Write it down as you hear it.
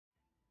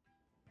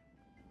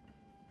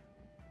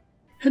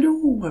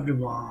Hello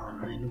everyone,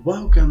 and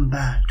welcome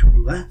back to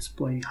Let's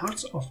Play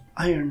Hearts of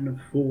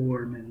Iron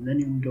 4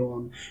 Millennium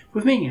Dawn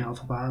with me,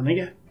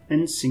 HoI4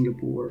 and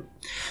Singapore.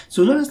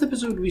 So last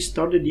episode we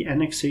started the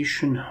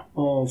annexation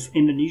of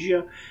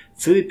Indonesia,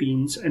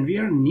 Philippines, and we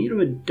are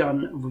nearly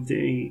done with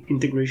the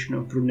integration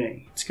of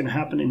Brunei. It's gonna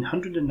happen in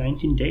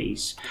 119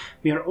 days.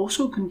 We are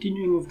also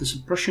continuing with the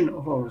suppression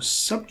of our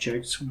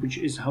subjects, which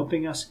is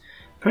helping us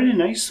pretty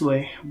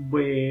nicely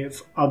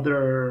with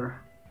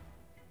other...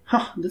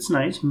 that's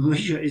nice.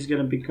 Malaysia is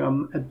gonna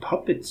become a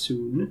puppet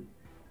soon.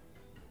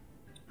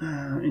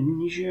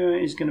 Indonesia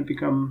is gonna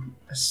become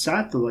a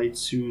satellite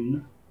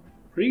soon.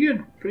 Pretty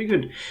good, pretty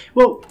good.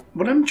 Well,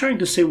 what I'm trying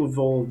to say with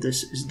all of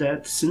this is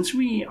that since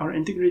we are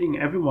integrating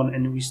everyone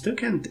and we still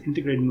can't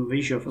integrate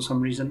Malaysia for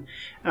some reason,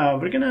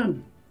 we're gonna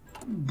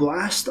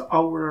blast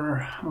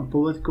our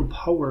political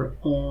power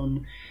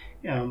on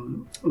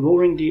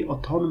lowering the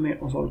autonomy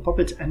of our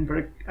puppets, and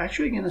we're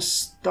actually gonna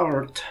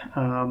start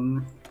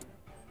on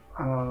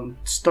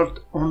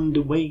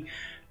the way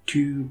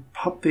to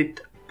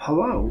puppet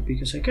Palau,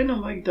 because I kind of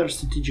like their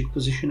strategic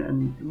position,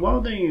 and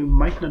while they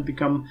might not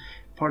become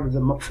part of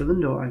the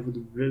Mokfilindo, I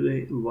would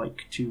really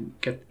like to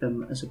get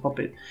them as a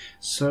puppet.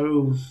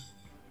 So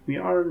we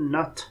are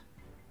not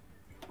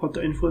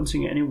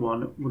auto-influencing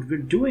anyone. What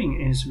we're doing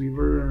is we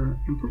were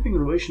improving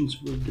relations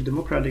with the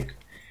Democratic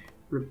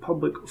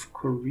Republic of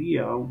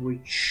Korea,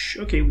 which,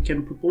 okay, we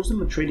can propose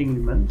them a trading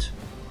agreement.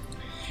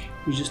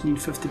 We just need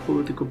 50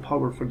 political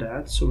power for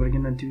that, so we're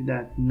gonna do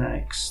that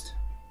next.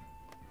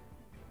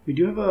 We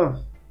do have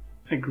a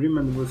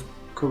agreement with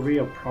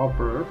Korea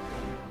proper.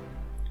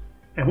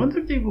 I wonder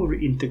if they will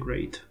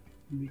reintegrate,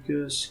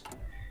 because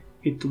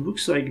it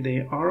looks like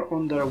they are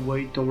on their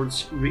way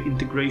towards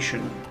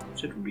reintegration,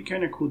 so it would be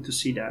kind of cool to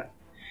see that.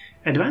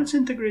 Advanced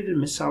Integrated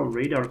Missile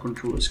Radar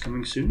Control is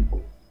coming soon.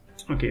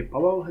 Okay,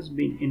 Palau has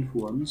been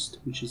influenced,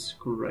 which is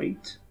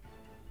great.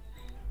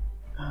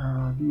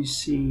 Let me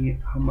see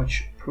how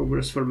much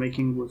progress we're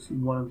making with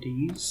one of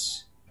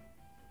these.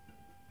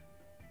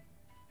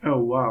 Oh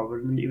wow, we're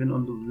not even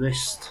on the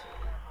list.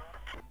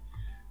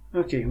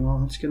 Okay,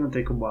 well, it's gonna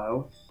take a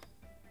while.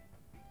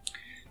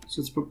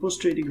 So let's propose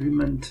trade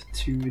agreement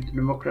to the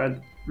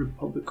Democratic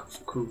Republic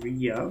of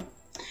Korea.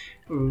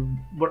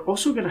 We're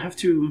also gonna have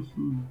to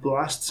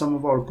blast some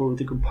of our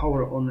political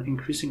power on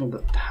increasing of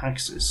the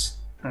taxes.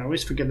 I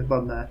always forget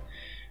about that,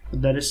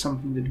 but that is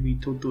something that we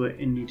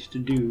totally need to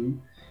do.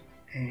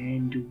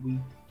 And we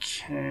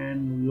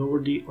can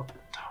lower the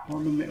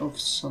autonomy of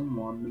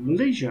someone.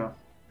 Malaysia,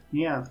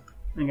 yeah,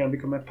 I'm gonna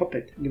become a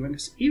puppet, giving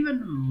us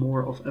even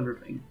more of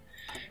everything.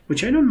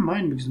 Which I don't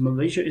mind, because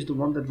Malaysia is the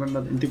one that we're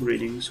not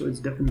integrating, so it's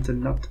definitely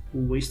not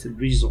wasted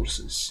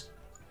resources.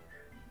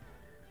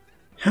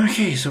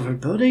 Okay, so we're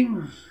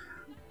building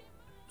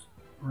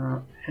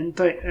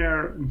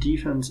anti-air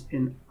defense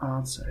in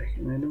Aceh,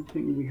 and I don't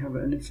think we have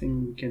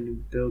anything we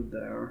can build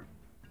there.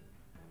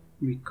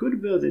 We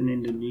could build in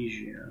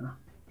Indonesia.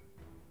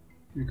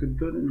 We could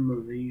build in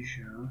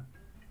Malaysia.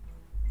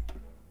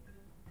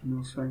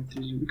 No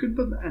factories. We could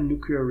build a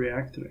nuclear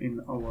reactor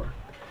in our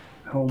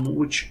home,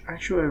 which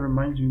actually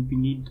reminds me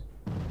we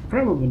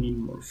probably need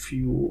more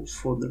fuel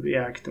for the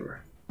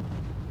reactor.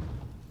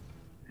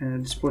 And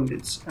at this point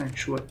it's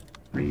actually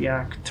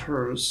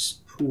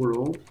reactors,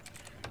 plural.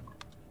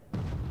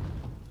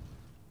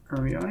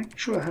 And we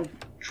actually have a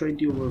trade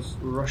deal with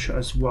Russia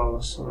as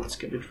well, so let's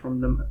get it from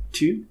them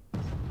too.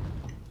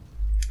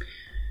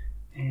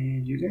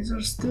 And you guys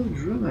are still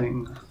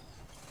drilling.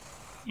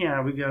 Yeah,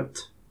 we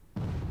got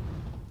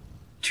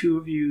 2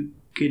 of you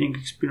getting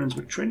experience.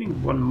 We're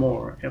training 1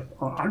 more. Yep,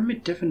 our army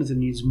definitely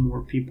needs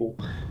more people,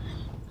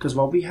 because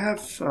while we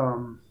have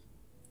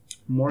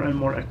more and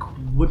more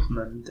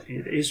equipment,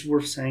 it is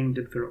worth saying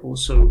that we're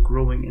also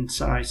growing in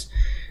size.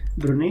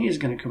 Brunei is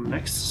going to come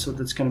next, so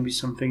that's going to be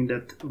something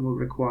that will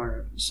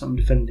require some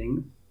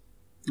defending.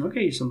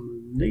 Okay, so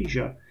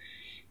Malaysia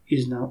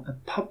is now a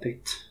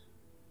puppet.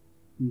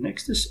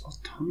 Next is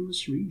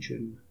autonomous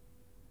region.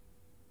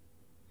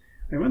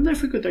 I wonder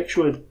if we could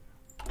actually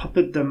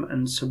puppet them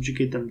and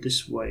subjugate them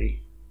this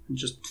way, and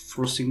just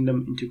forcing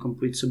them into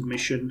complete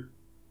submission.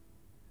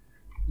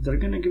 They're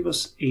gonna give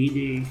us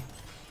 80%,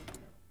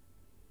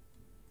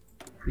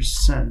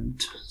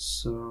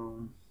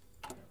 so...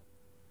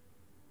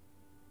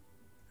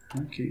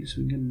 Okay, so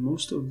we get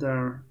most of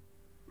their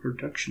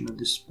production at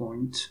this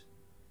point.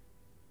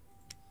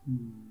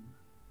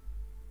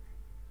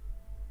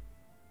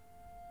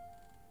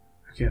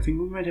 Okay, I think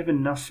we might have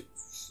enough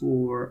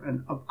for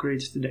an upgrade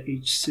to the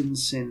H-Sin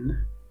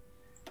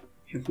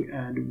if we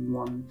add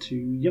 1 to...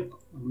 Yep,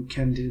 we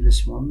can do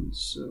this one,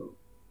 so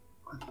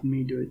let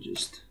me do it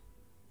just...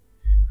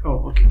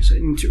 Oh, okay, so I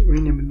need to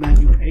rename it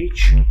manual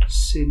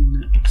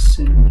H-Sin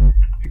X1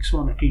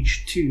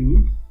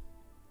 H2.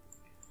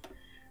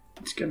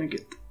 It's gonna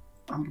get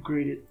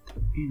upgraded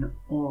in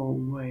all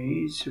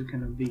ways, you're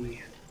gonna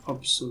be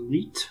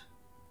obsolete.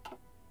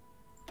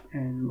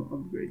 And we'll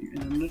upgrade you.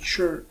 And I'm not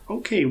sure.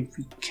 Okay,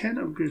 we can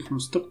upgrade from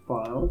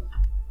stockpile.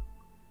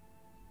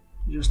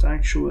 Just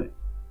actually.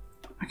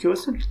 Okay,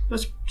 let's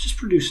just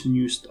produce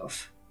new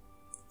stuff.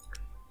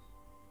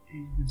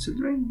 And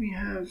considering we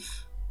have,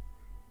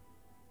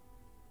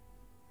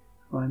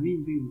 well, I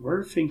mean, we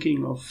were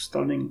thinking of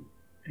starting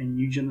a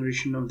new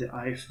generation of the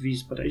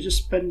IFVs, but I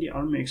just spent the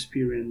army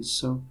experience,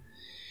 so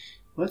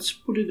let's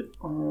put it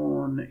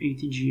on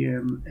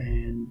ATGM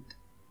and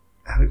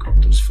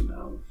helicopters for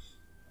now.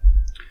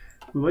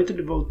 We waited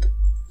about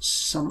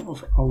some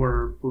of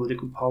our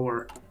political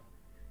power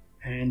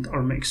and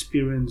army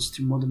experience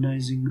to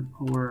modernizing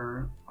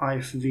our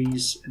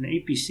IFVs and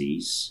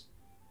APCs.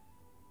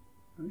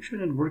 I'm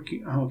actually not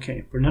working.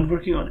 Okay, we're not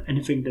working on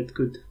anything that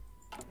could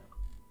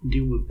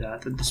deal with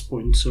that at this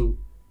point, so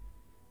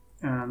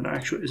there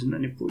actually isn't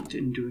any point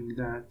in doing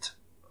that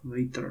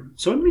later.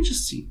 So let me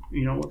just see.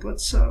 You know what?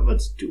 Let's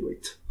do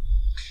it.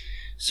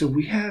 So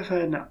we have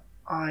an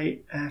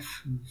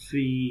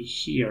IFV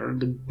here,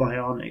 the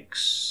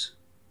Bionics,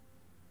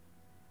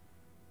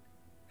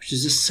 which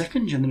is the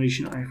second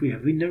generation IFV.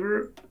 Have we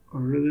never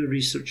really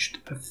researched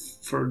a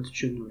third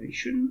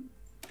generation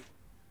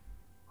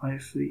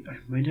IFV? I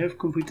might have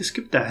completely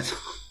skipped that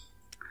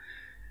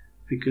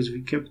because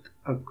we kept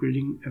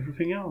upgrading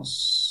everything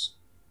else.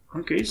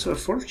 Okay, so a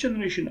fourth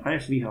generation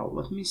IFV hull.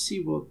 Let me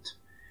see what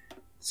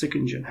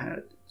second gen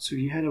had. So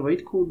you had a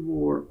light Cold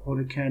War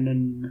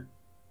autocannon,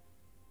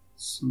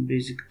 some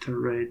basic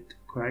turret,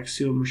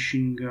 coaxial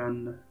machine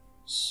gun,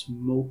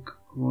 smoke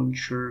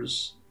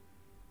launchers,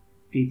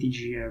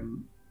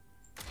 ATGM.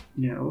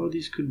 Yeah, all of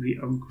these could be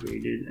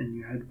upgraded, and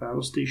you had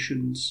battle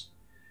stations,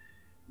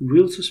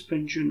 wheel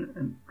suspension,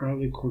 and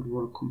early Cold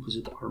War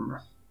composite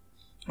armor.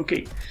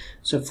 Okay,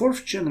 so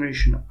fourth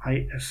generation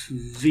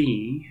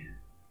IFV.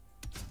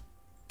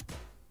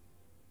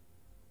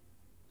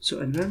 So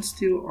advanced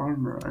steel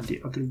armor, and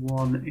the other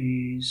one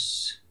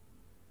is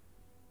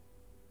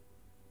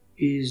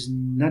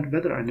not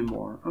better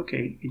anymore.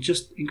 Okay, it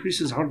just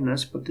increases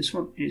hardness, but this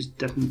one is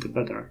definitely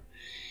better.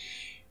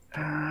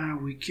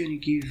 We can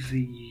give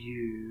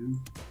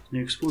you an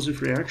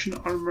explosive reaction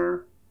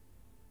armor,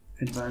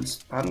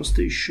 advanced battle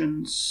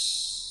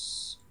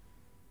stations,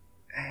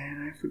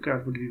 and I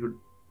forgot what we were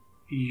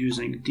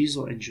using.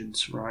 Diesel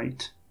engines,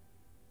 right?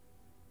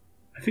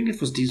 I think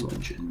it was diesel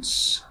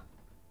engines.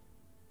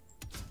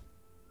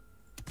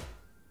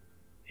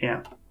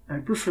 Yeah, I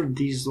prefer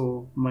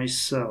diesel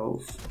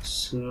myself,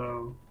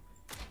 so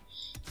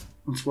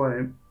that's why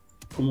I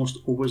almost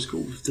always go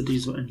with the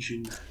diesel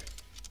engine.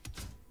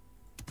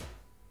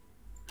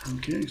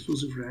 Okay,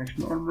 explosive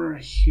reaction armor.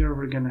 Here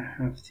we're gonna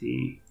have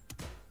the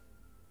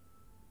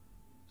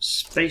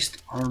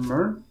spaced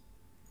armor.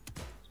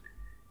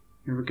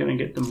 Here we're gonna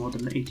get the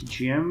modern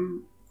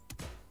ATGM,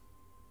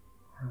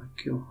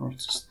 kill heart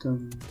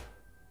system,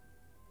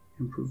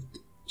 improved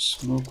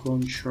smoke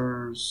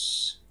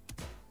launchers.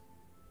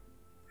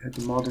 We had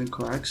the modern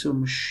coaxial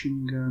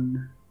machine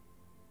gun,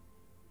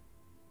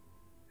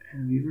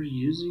 and we were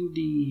using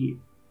the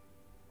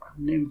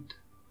unnamed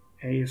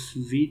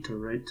AFV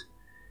turret.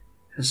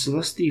 Has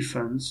less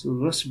defense,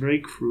 less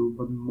breakthrough,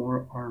 but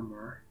more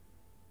armor.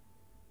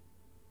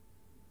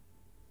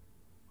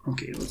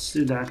 Okay, let's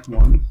do that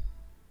one.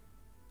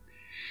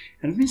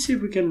 And let me see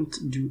if we can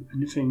do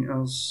anything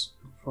else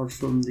apart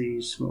from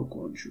the smoke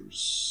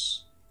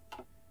launchers.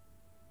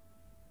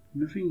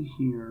 Nothing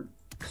here.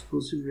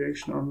 Explosive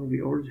reaction armor, we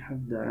already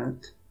have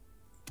that.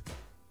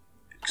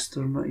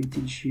 External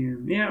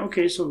ATGM. Yeah,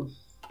 okay, so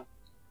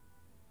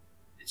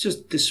it's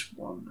just this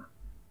one.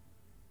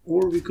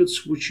 Or we could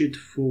switch it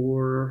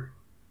for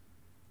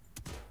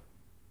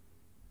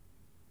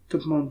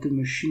top-mounted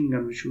machine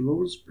gun, which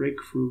lowers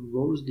breakthrough,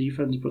 lowers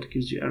defense, but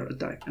gives you air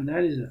attack. And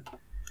that is a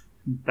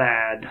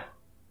bad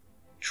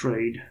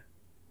trade.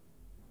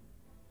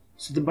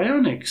 So the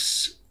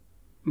Bionics,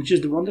 which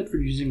is the one that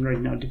we're using right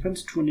now,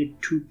 defense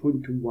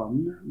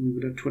 22.1, we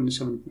would have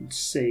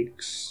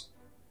 27.6.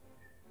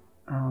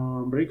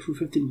 Breakthrough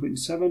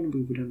 15.7,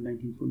 we would have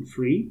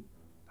 19.3.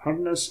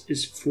 Hardness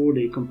is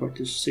 40 compared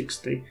to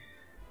 60.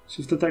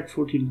 Swift attack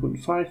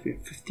 14.5, we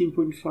have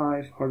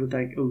 15.5, heart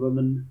attack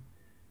 11,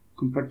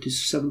 compared to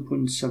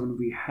 7.7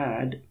 we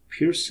had.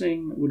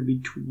 Piercing would be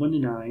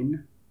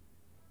 29,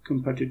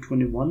 compared to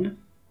 21.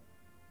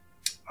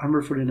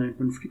 Armor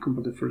 49.3,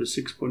 compared to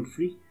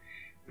 36.3.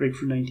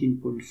 Breakthrough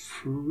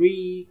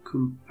 19.3,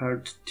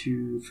 compared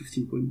to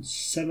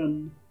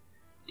 15.7.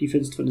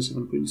 Defense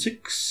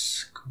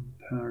 27.6,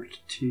 compared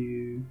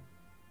to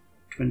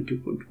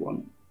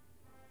 22.1.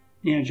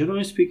 Yeah,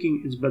 generally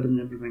speaking, it's better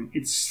than everything.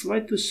 It's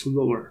slightly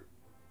slower.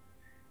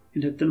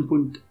 It had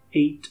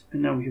 10.8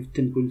 and now we have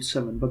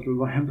 10.7, but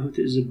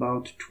reliability is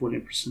about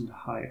 20%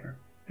 higher.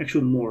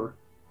 Actually more,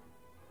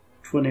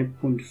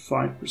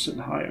 20.5%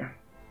 higher.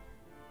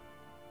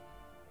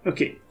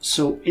 Okay,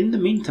 so in the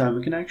meantime,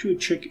 we can actually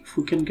check if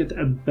we can get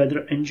a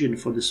better engine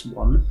for this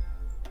one.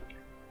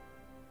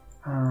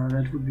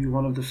 That would be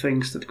one of the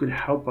things that could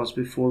help us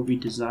before we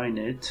design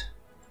it.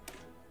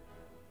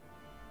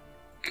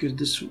 Because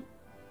this...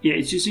 Yeah,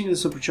 it's using the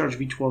supercharged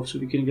V12, so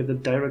we can get the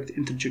direct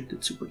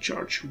interjected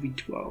supercharged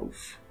V12,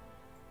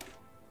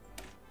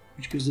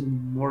 which gives it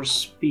more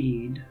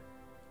speed.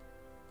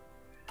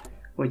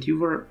 Wait, you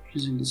were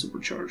using the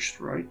supercharged,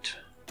 right?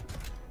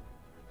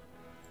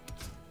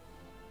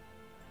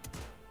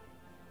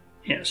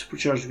 Yeah,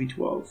 supercharged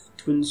V12,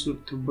 twin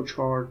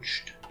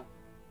turbocharged.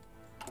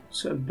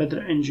 So a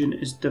better engine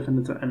is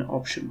definitely an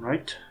option,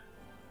 right?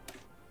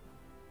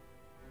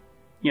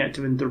 Yeah,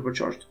 twin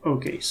turbocharged.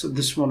 Okay, so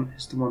this one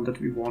is the one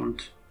that we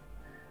want.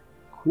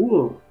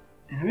 Cool.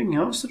 Anything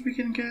else that we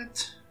can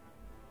get?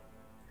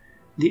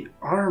 The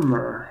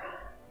armor.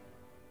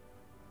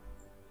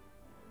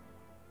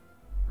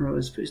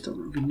 Rose-based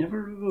armor. We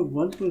never really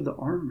went with the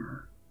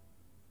armor.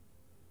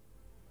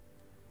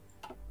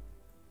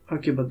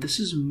 Okay, but this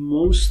is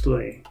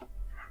mostly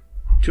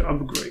to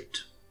upgrade.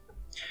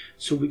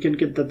 So we can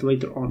get that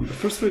later on. But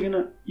first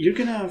you're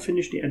gonna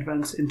finish the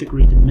advanced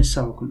integrated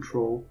missile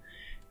control.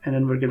 And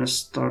then we're gonna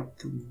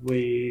start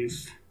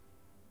with...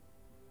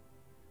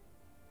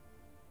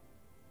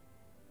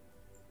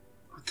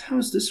 What the hell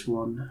is this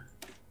one?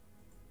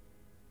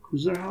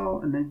 Cruiser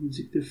hull and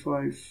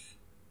 1965.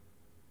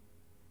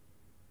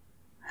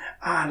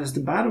 Ah, that's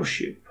the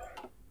battleship.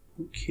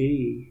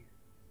 Okay.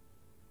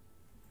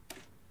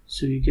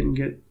 So you can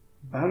get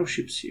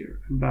battleships here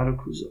and battle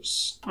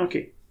cruisers.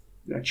 Okay,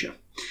 gotcha.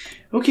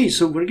 Okay,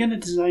 so we're gonna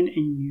design a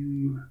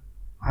new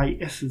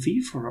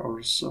IFV for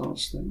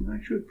ourselves. That's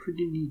actually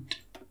pretty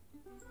neat.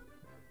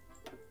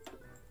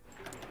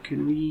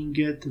 Can we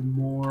get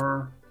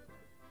more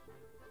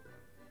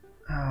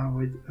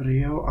with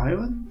Rio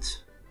Island?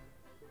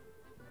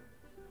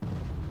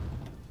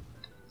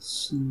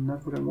 That's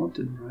not what I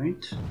wanted,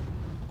 right?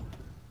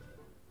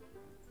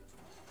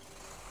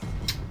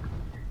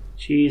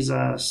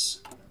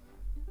 Jesus,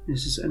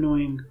 this is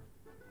annoying.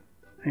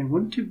 I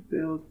want to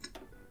build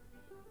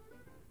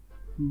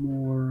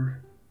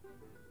more.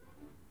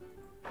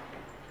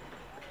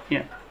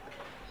 Yeah,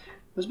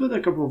 let's build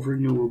a couple of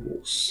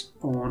renewables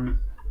on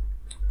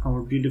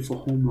our beautiful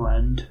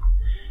homeland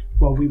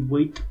while we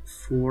wait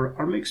for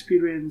army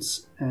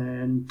experience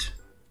and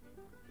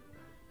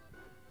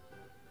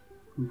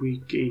we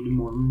gain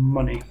more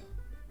money.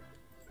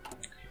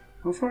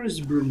 How far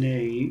is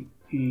Brunei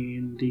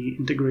in the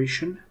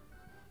integration?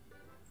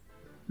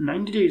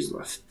 90 days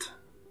left.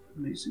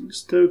 Amazing.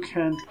 Still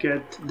can't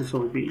get the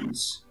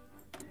Philippines.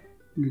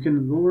 We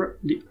can lower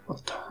the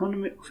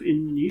autonomy of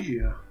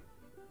Indonesia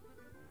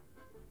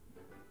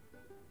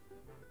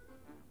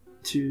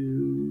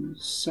to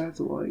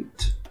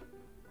satellite.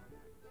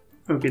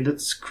 Okay,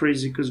 that's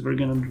crazy because we're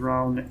gonna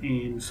drown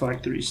in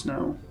factories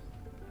now.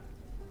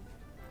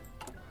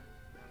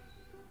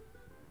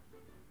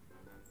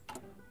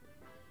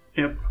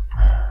 Yep.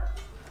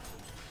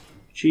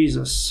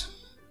 Jesus.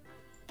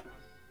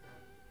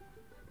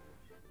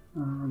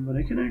 But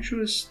I can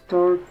actually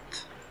start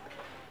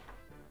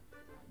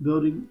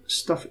building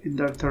stuff in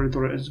that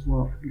territory as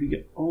well. We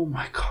get, oh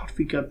my god,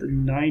 we got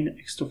 9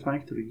 extra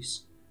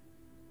factories.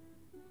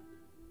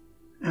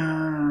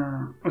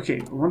 Okay,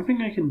 one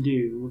thing I can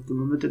do with the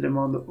limited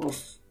amount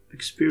of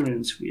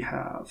experience we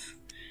have,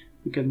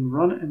 we can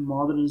run a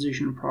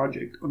modernization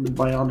project on the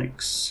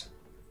bionics.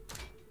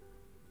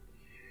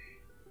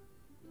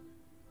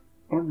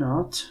 Or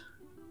not.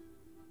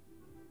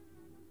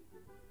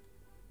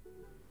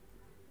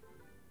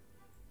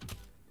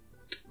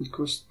 It would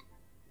cost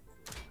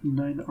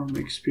 9 army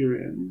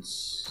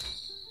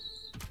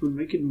experience. It will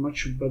make it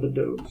much better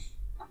though.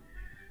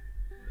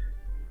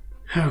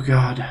 Oh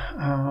god.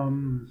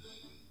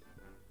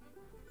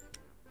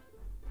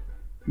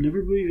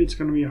 Never believe it's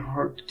gonna be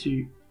hard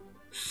to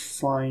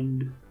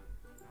find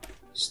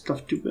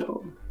stuff to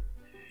build.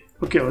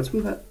 Okay, let's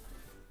do that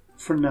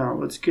for now.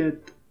 Let's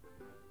get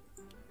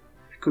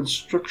a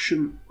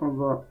construction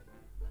of a...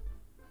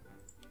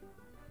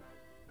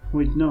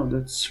 Wait, no,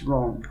 that's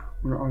wrong.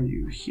 Where are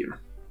you? Here.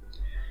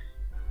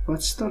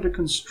 Let's start a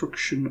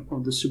construction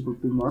of the Super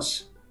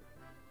Pumas.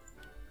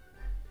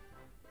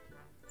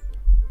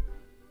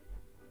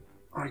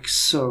 Like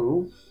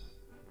so.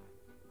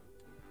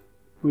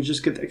 We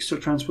just get extra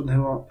transport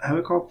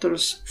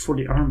helicopters for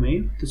the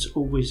army. That's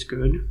always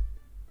good.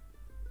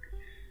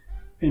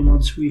 And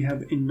once we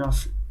have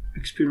enough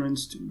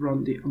experience to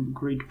run the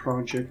upgrade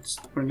projects,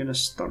 we're gonna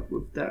start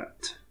with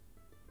that.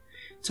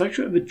 It's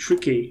actually a bit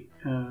tricky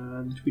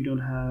that we don't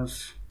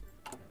have...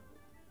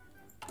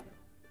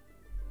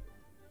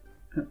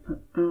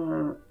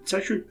 it's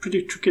actually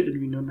pretty tricky that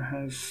we don't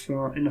have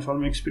enough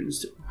army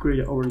experience to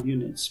upgrade our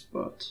units,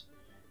 but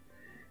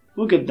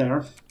we'll get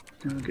there.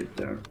 We'll get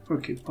there.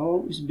 Okay,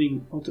 Paul is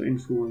being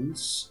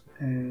auto-influenced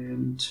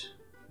and...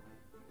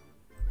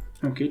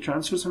 Okay,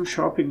 transfer some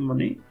shopping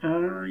money.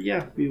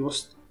 Yeah, we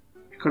lost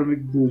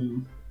economic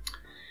boom.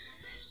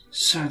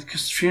 So it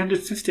costs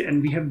 350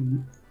 and we have...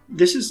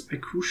 This is a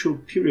crucial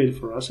period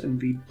for us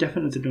and we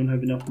definitely don't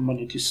have enough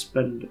money to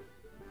spend.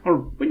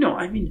 Or, no,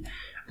 I mean,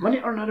 money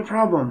are not a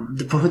problem.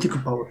 The political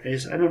power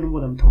is. I don't know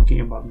what I'm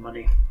talking about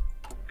money.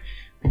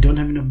 We don't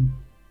have enough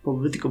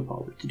political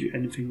power to do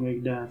anything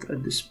like that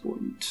at this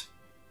point.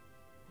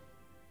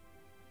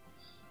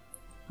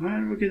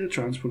 And we'll get the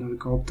transport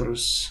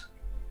helicopters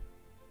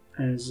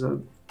as a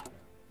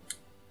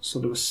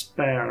sort of a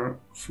spare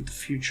for the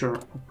future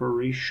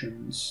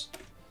operations.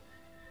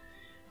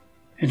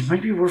 It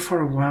might be worth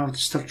for a while to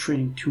start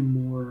training 2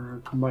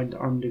 more combined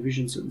armed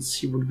divisions and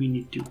see what we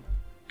need to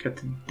get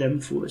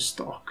them fully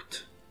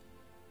stocked.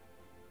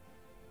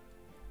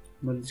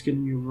 But it's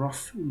getting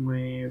rough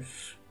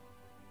with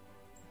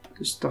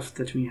the stuff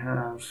that we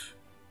have.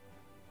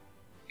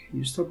 Can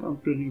you stop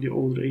upgrading the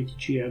older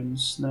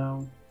ATGMs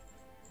now?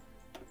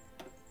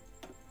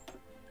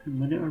 And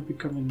many are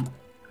becoming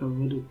a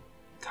little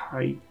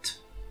tight.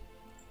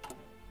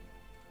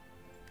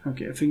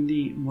 Okay, I think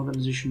the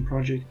modernization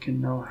project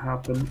can now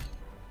happen.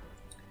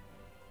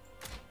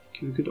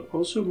 Okay, we could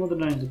also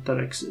modernize the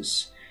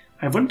terrexes.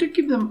 I want to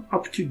keep them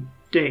up to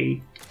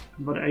date,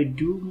 but I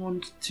do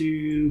want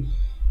to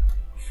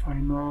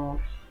final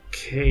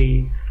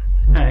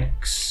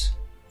KX.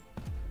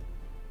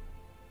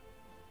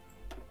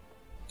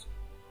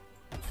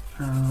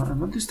 I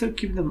want to still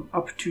keep them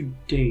up to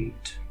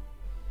date,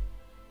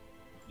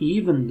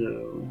 even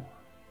though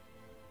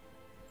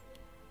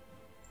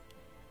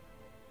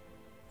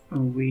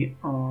we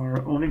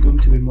are only going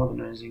to be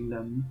modernizing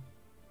them,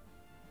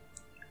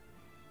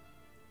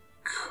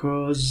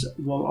 because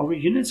well, our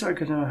units are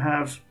gonna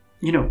have,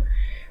 you know,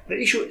 the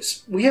issue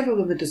is we have a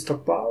limited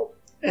stockpile,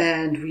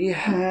 and we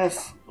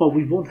have, well,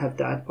 we won't have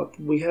that, but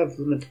we have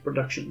limited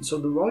production. So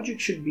the logic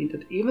should be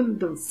that even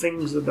the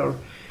things that are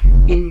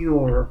in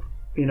your,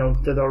 you know,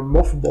 that are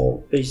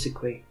mothball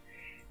basically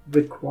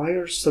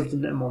require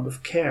certain amount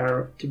of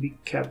care to be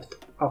kept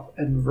up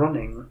and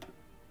running,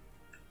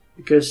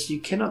 because you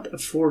cannot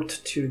afford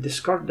to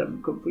discard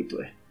them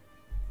completely.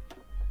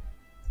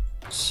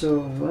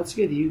 So let's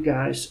get you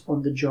guys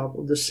on the job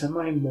of the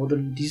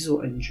semi-modern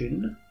diesel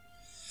engine,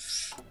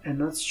 and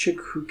let's check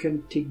who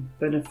can take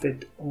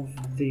benefit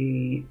of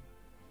the,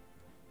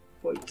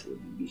 wait,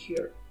 let me be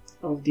here,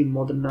 of the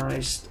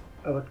modernized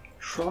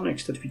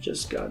electronics that we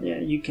just got. Yeah,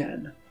 you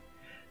can.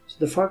 So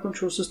the fire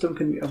control system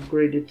can be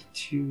upgraded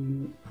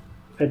to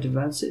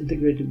advanced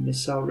integrated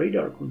missile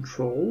radar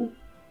control.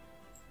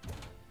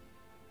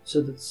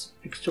 So that's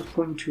extra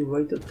 0.2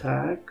 light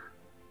attack,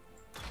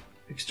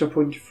 extra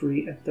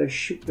 0.3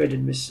 anti-ship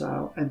guided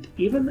missile, and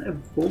even a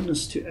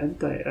bonus to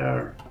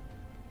anti-air.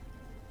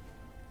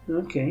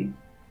 Okay.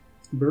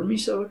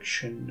 Burmese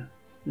election,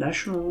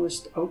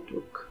 nationalist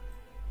outlook.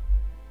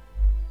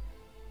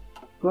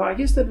 Well, I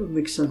guess that would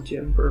make sense to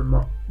have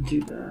Burma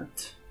do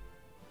that.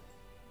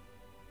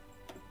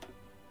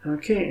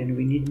 Okay, and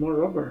we need more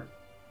rubber.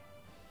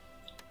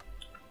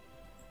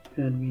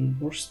 And we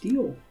need more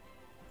steel.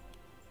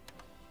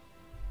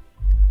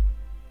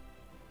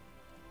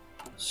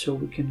 So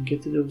we can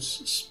get those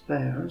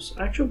spares.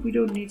 Actually, we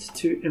don't need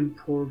to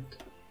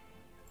import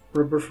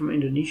rubber from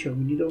Indonesia.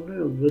 We need only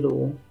a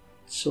little.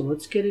 So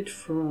let's get it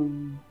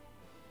from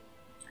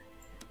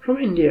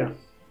India.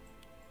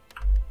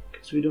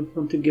 Because we don't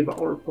want to give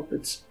our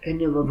puppets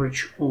any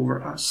leverage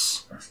over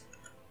us.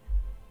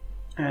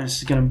 And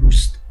it's gonna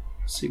boost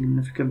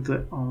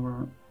significantly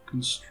our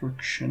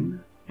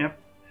construction. Yep.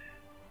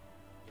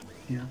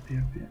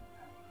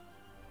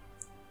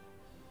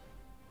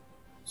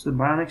 So the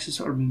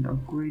bionexes are being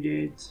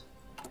upgraded.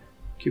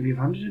 Okay, we have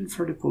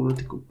 130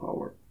 political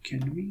power.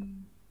 Can we?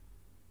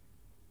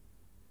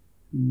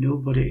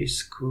 Nobody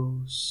is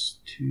close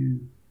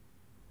to.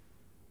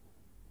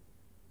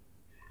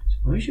 So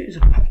Malaysia is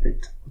a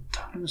puppet,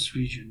 autonomous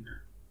region.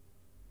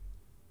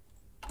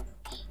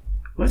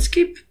 Let's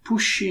keep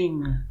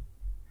pushing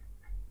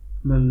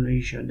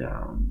Malaysia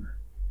down.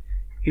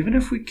 Even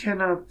if we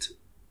cannot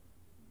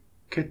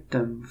get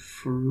them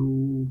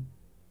through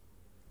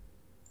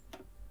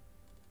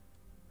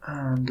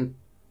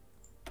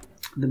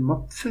the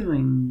map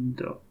filling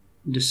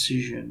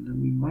decision,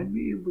 and we might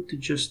be able to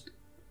just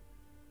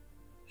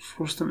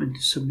force them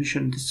into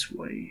submission this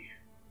way.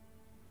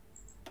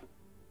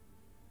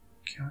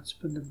 Okay, let's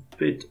spend a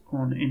bit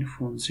on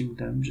influencing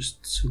them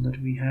just so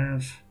that we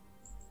have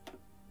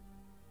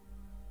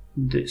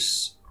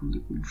this under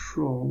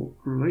control.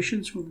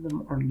 Relations with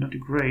them are not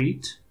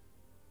great.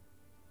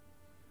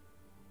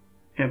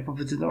 Yeah,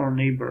 puppeted our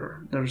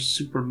neighbor. They're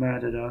super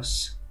mad at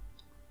us.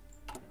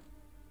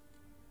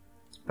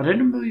 But I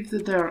don't believe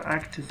that they are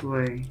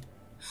actively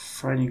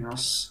fighting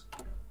us.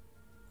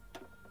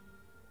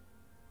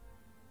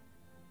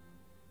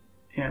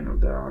 Yeah, no,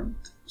 they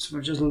aren't. So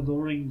we're just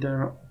lowering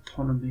their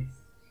autonomy.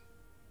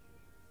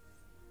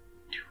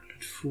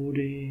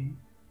 240,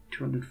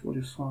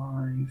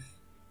 245.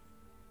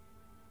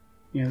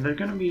 Yeah, they're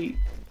gonna be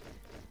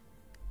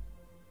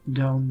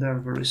down there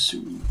very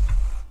soon.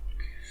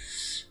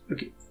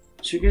 Okay,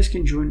 so you guys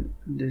can join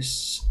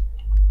this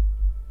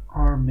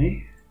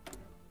army.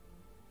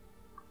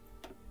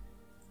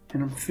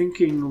 And I'm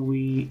thinking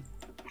we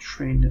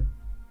train.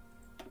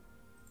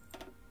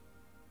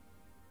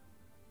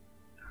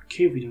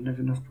 Okay, we don't have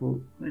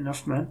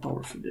enough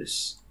manpower for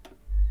this.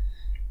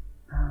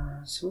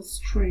 So let's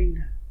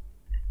train.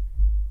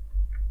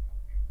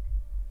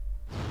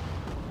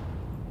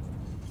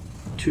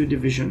 Two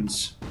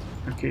divisions.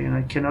 Okay, and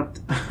I cannot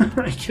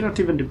I cannot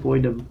even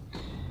deploy them.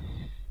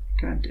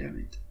 God damn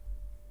it.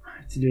 I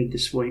have to do it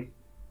this way.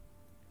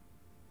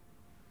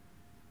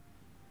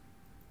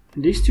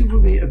 These two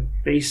will be a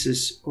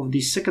basis of the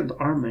second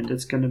army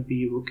that's gonna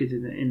be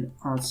located in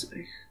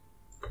Azech.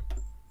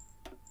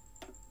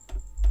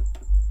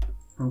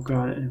 Oh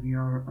god, and we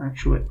are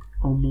actually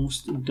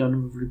almost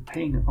done with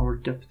repaying our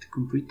debt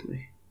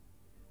completely.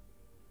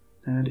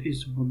 That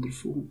is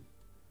wonderful.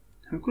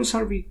 How close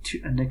are we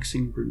to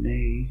annexing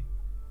Brunei?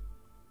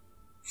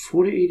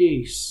 48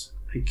 days.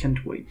 I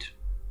can't wait.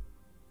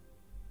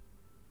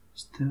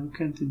 Still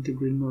can't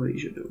integrate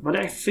Malaysia though. But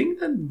I think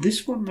that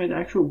this one might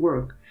actually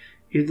work.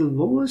 If the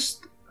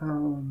lowest...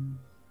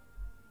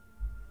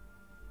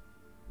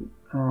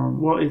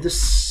 well, if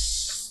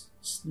this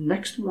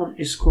next one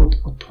is called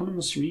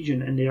Autonomous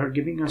Region and they are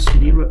giving us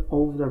nearly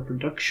all of their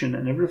production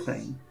and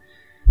everything,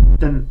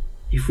 then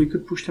if we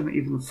could push them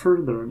even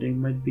further, they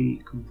might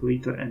be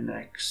completely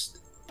annexed.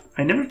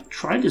 I never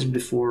tried this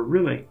before,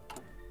 really.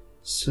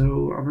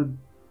 So I'm a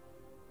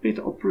bit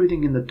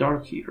operating in the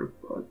dark here,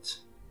 but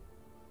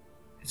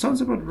it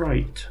sounds about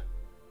right.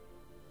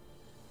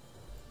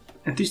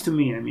 At least to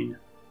me, I mean.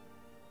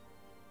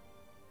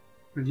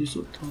 Reduce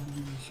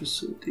autonomy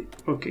facility.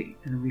 Okay,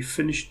 and we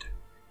finished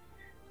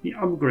the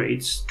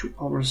upgrades to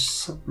our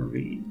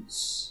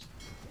submarines.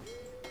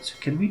 So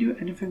can we do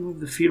anything with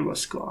the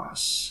Fearless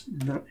class?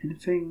 Is there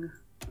anything?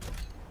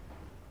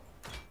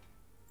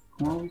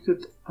 Well, we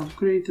could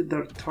upgrade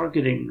their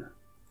targeting.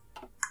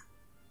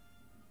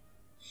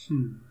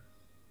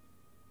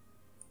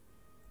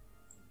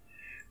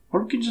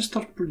 Or we can just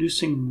start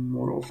producing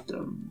more of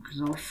them,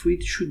 because our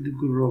fleet should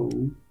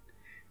grow,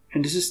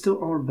 and this is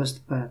still our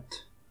best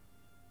bet.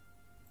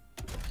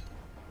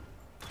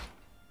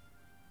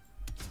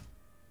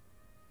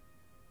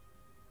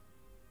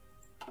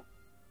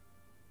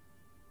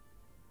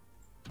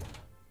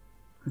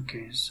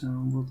 Okay, so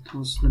what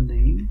was the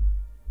name?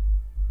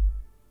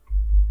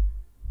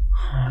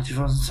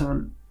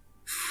 2007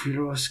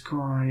 Fearless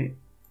Sky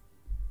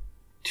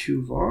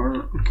 2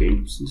 War.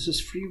 Okay, so this is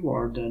free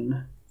war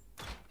then.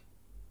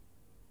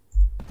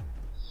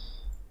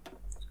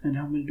 And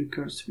how many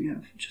cards do we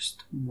have?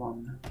 Just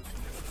one.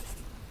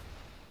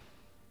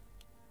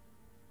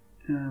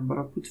 But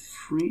I'll put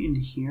 3 in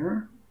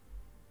here.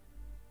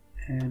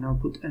 And I'll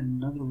put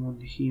another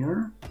one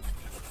here.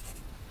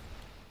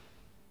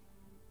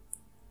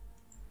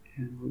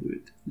 And we'll do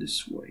it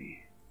this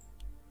way.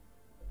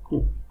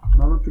 Cool.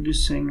 Now we're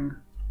producing...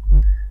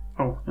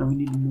 Oh, now we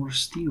need more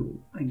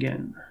steel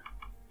again.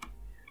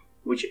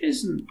 Which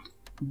isn't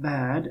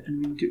bad,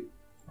 and we need to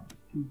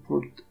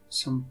import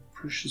some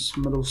precious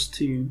metals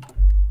too.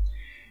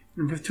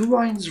 And with 2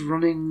 lines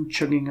running,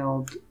 chugging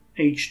out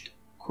aged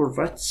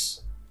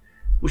corvettes,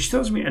 which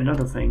tells me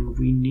another thing,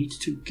 we need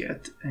to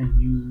get a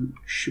new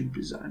ship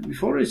design.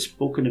 We've already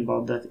spoken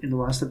about that in the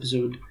last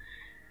episode.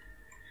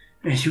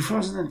 A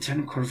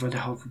 2010 corvette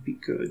hull would be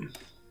good.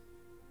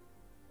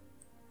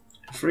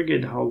 A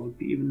frigate hull would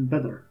be even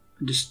better.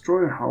 A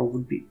destroyer hull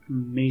would be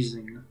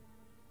amazing.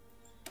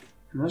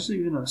 And there's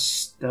even a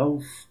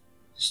stealth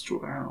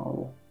destroyer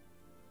hull,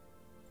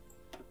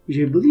 which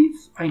I believe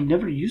I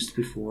never used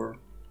before.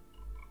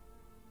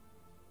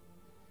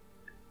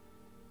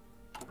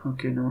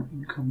 Okay, now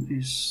income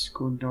is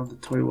going down the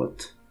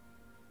toilet.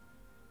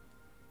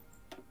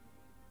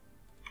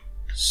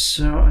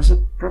 So, as a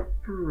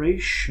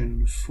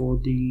preparation for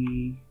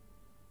the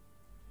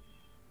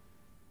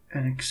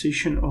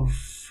annexation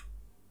of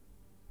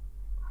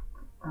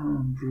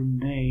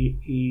Brunei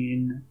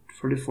in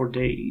 34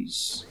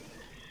 days,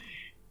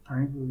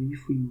 I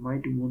believe we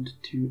might want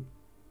to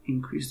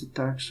increase the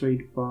tax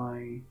rate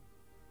by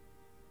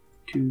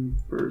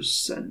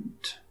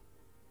 2%.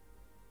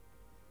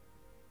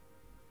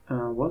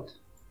 What?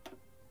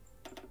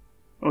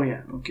 Oh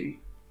yeah, okay.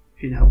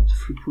 It helped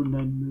 3.9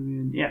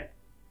 million. Yeah.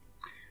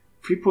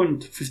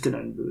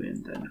 3.59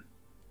 billion then.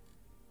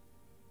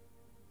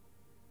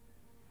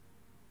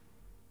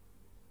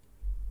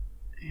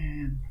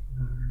 And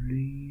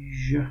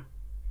Malaysia.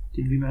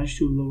 Did we manage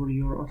to lower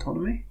your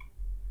autonomy?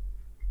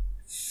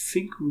 I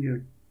think we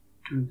are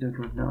doing that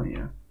right now,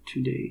 yeah.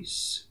 2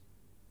 days.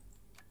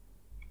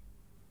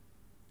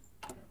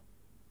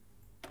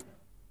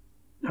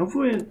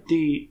 Hopefully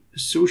the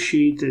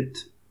associated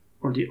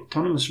or the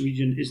autonomous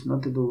region is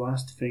not the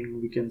last thing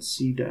we can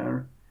see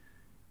there,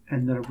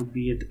 and there would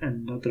be yet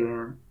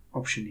another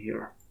option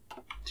here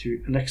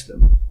to annex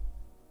them.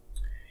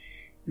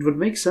 It would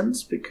make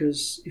sense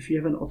because if you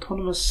have an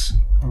autonomous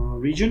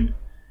region,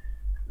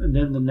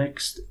 then the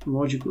next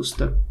logical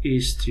step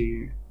is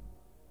to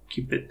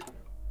keep it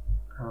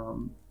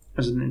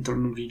as an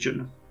internal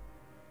region.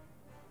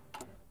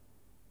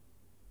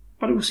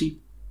 But we'll see.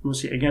 We'll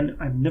see. Again,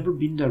 I've never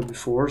been there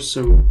before,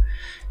 so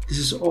this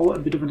is all a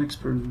bit of an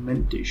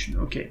experimentation.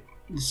 Okay,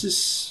 this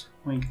is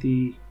like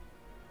the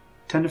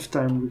 10th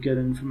time we get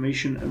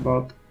information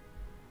about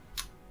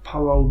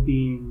Palau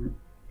being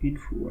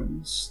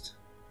influenced.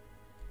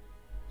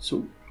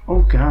 So,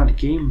 oh god,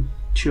 game,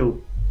 chill.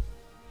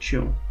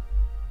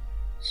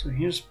 So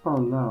here's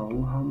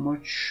Palau. How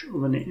much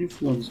of an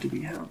influence do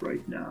we have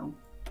right now?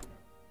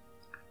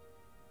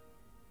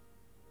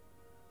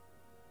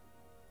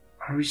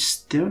 Are we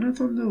still not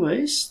on the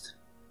list?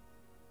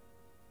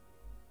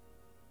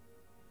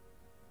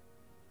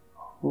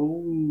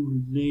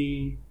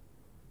 Holy.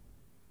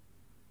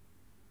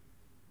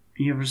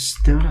 You're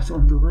still not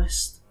on the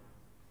list?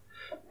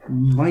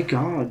 My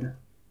god.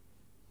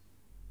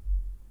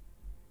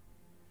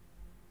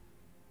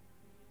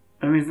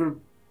 I mean, we're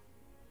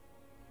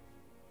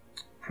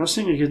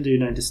crossing against the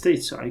United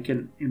States, so I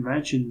can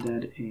imagine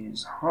that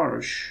is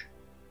harsh.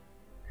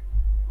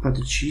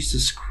 But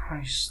Jesus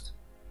Christ.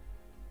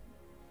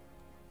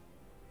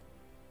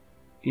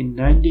 In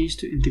 9 days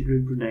to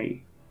integrate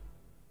Brunei.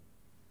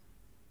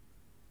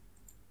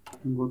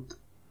 What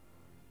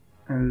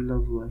a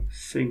lovely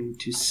thing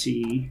to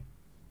see.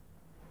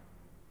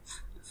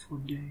 4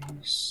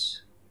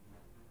 days.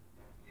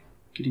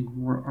 Getting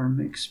more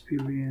army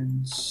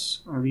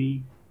experience. Are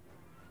we...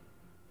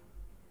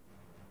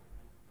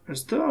 We're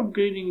still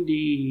upgrading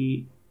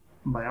the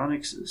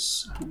bionics.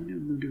 How many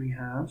of them do we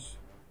have?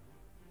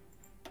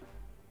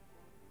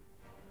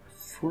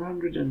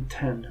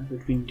 410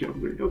 that we need to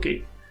upgrade.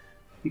 Okay,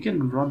 we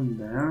can run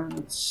there,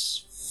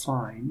 that's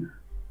fine.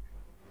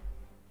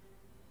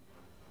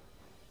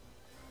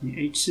 The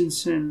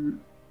H-Sinsen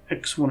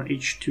X1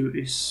 H2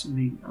 is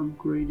being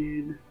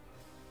upgraded.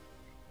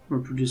 We're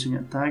producing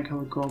attack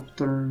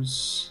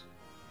helicopters.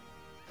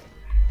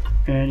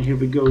 And here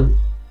we go.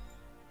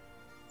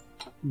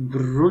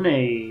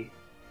 Brunei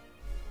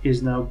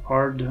is now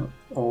part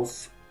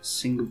of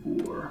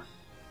Singapore.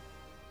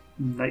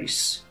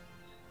 Nice.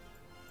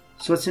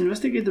 So let's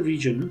investigate the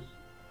region.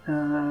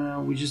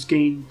 We just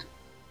gained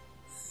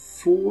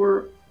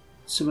 4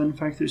 cement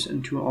factories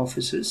and 2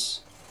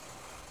 offices.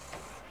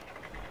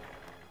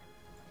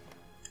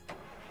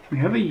 We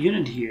have a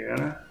unit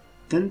here,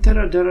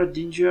 Tentara Dara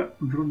Dinja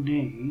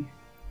Brunei,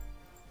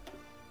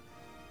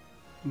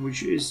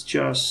 which is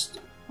just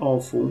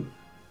awful.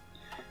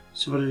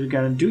 So what we're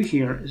gonna do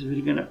here is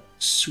we're gonna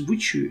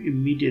switch you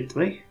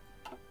immediately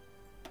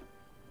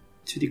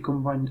to the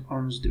Combined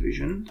Arms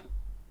Division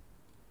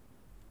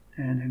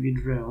and have you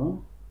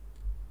drill,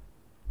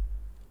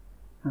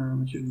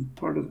 which is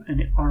part of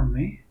any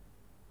army.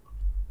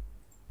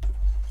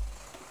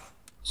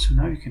 So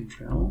now you can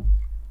drill.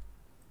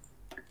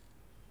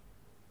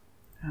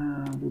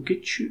 We'll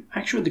get you.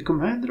 Actually, the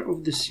commander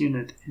of this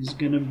unit is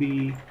gonna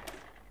be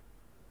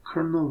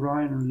Colonel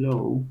Ryan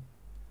Lowe,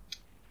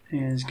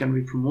 and is gonna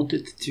be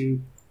promoted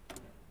to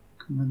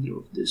commander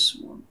of this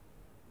one.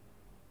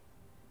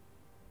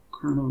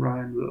 Colonel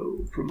Ryan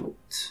Lowe,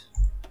 promote.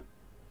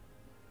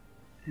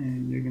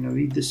 And you're gonna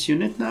lead this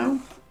unit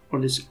now, or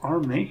this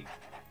army.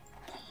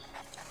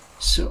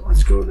 So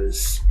let's go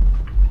this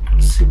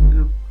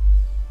Singapore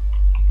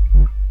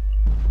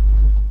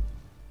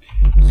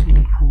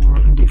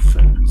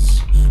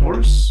Defense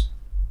Force,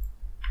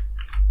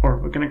 or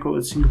we're gonna call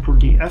it Singapore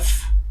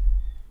DF,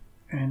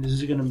 and this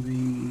is gonna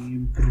be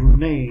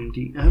Brunei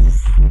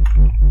DF.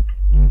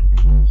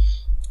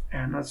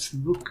 And let's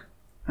look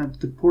at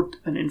the port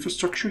and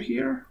infrastructure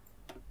here.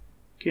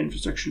 Okay,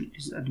 infrastructure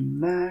is at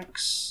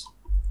max.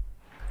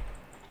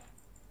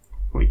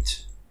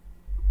 Wait,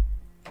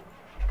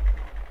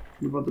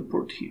 what about the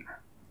port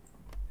here?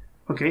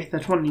 Okay,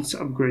 that one needs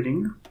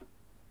upgrading.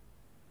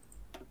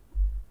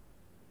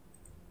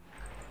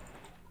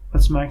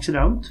 Let's max it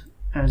out.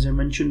 As I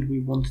mentioned, we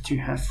want to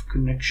have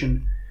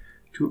connection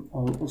to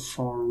all of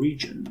our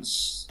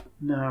regions.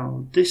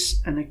 Now,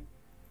 this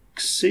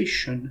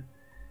annexation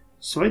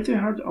slightly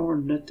hurt our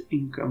net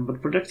income,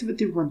 but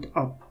productivity went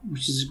up,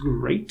 which is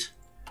great.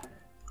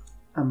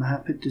 I'm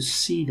happy to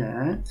see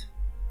that.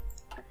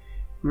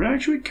 We're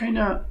actually kind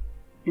of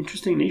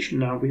interesting nation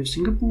now. We have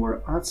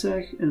Singapore,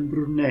 Aceh, and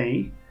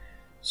Brunei.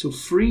 So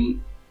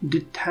 3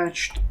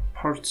 detached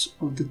parts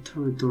of the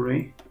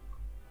territory.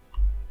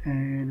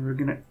 And we're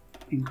gonna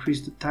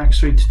increase the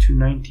tax rate to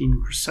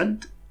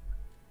 19%.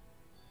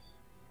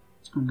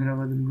 I'm gonna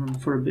let them run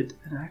for a bit,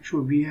 and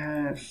actually we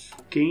have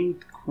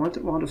gained quite a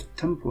lot of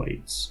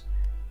templates.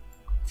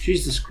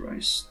 Jesus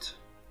Christ.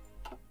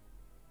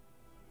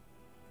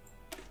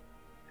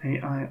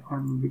 AI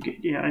Armor Brigade.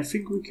 Yeah, I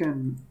think we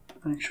can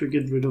actually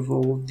get rid of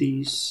all of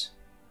these,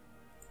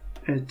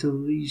 at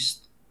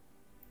least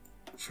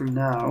for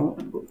now,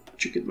 and we'll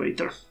check it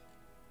later.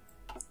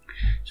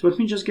 So let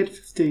me just get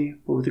 50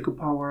 political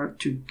power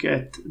to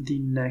get the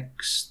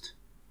next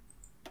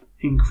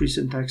increase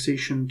in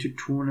taxation to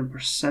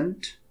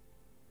 200%,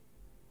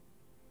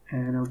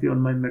 and I'll be on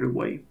my merry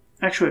way.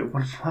 Actually,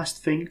 one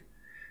last thing,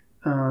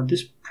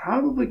 this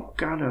probably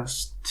got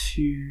us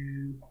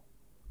to,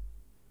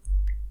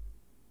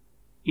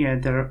 yeah,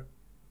 they're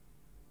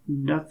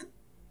not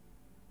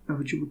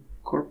eligible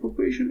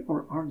corporation,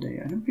 or are they?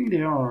 I don't think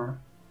they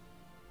are.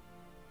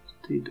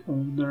 State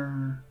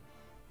owner,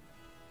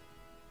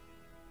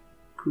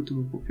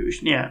 recruitable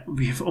population. Yeah,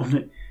 we have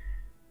only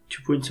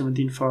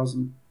 2.17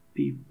 thousand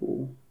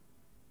people.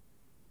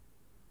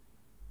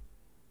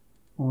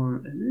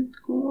 Or is it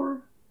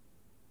core?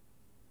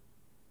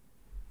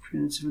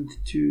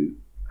 372.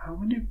 How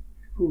many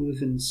people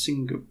live in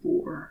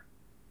Singapore?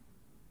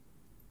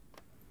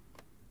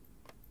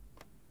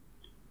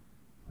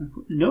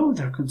 No,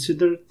 they're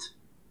considered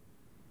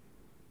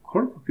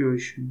core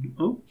population.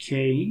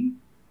 Okay.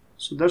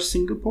 So they're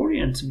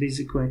Singaporeans,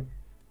 basically.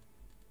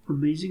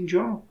 Amazing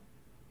job.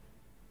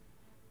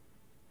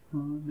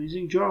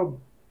 Amazing job.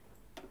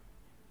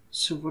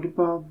 So what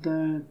about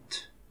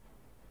that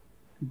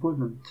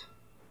employment?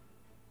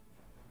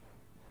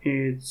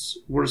 It's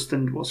worse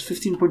than it was,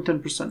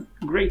 15.10%.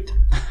 Great.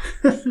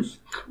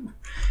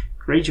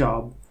 Great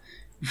job.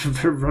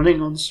 We're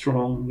running on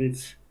strong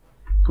with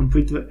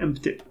completely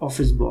empty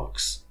office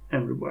blocks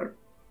everywhere.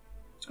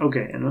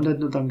 Okay, and on that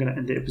note, I'm going to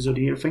end the episode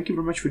here. Thank you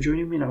very much for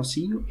joining me, and I'll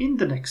see you in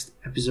the next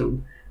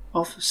episode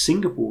of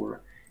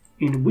Singapore,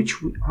 in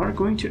which we are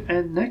going to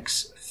add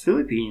next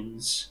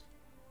Philippines.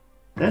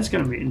 That's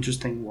going to be an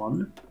interesting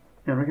one.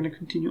 And we're going to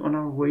continue on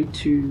our way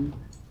to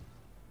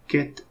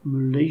get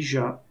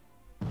Malaysia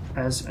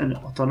as an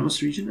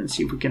autonomous region and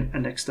see if we can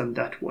annex them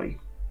that way.